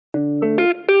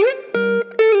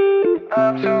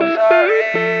I'm so sorry.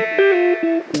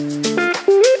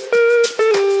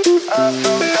 I'm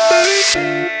so sorry.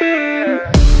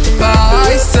 If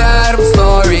I said I'm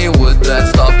sorry, would that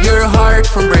stop your heart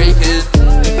from breaking?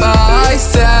 If I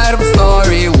said I'm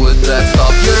sorry, would that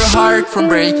stop your heart from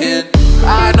breaking?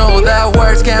 I know that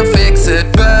words can't fix it,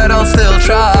 but I'll still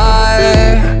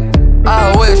try.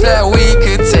 I wish that we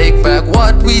could take back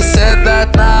what we said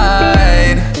that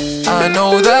night. I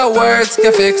know that words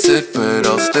can fix it, but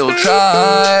I'll still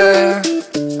try.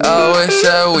 I wish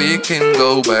that we can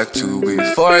go back to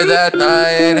before that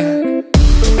night.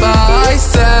 If I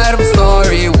said I'm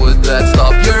sorry, would that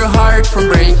stop your heart from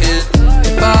breaking?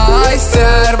 If I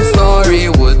said I'm sorry,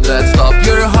 would that stop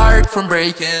your heart from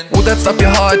breaking? Would that stop your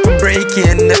heart from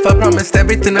breaking? If I promised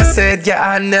everything I said, yeah,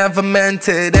 I never meant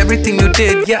it. Everything you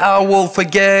did, yeah, I will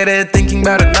forget it. Thinking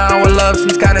about it now, our love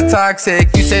seems kinda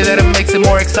toxic. You say that it makes it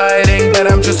more exciting,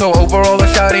 but I'm just so over all the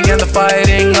shouting and the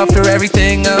fighting. After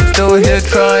everything, I'm still here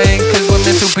trying, cause we're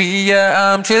meant to be,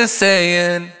 yeah, I'm just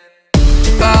saying.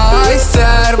 If I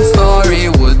said I'm sorry,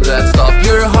 would that stop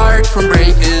your heart from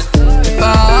breaking? If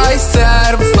I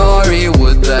said I'm sorry,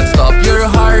 would that stop your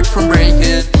heart from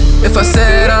breaking? If I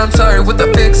said I'm sorry, would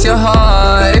that fix your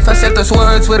heart? If I said those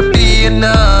words, would it be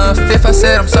enough? If I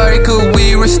said I'm sorry, could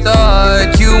we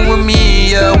restart? You and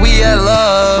me, yeah, we had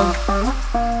love.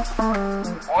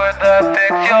 Would that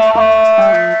fix your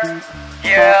heart?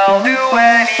 Yeah, I'll do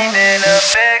anything to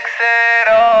fix it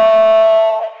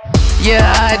all.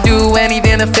 Yeah, I'd do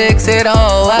anything to fix it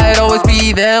all. I'd always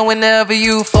be there whenever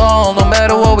you fall. No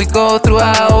matter what we go through,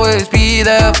 I'll always be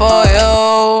there for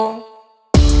you.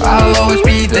 I'll always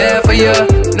be there for you.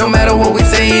 No matter what we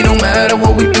say, no matter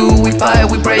what we do, we fight,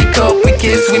 we break up, we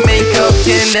kiss, we make up,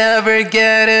 can never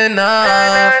get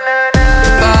enough.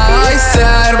 If I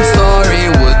said I'm sorry,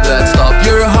 would that stop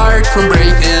your heart from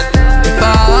breaking? If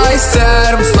I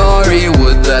said I'm sorry,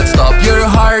 would that stop your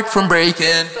heart from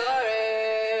breaking?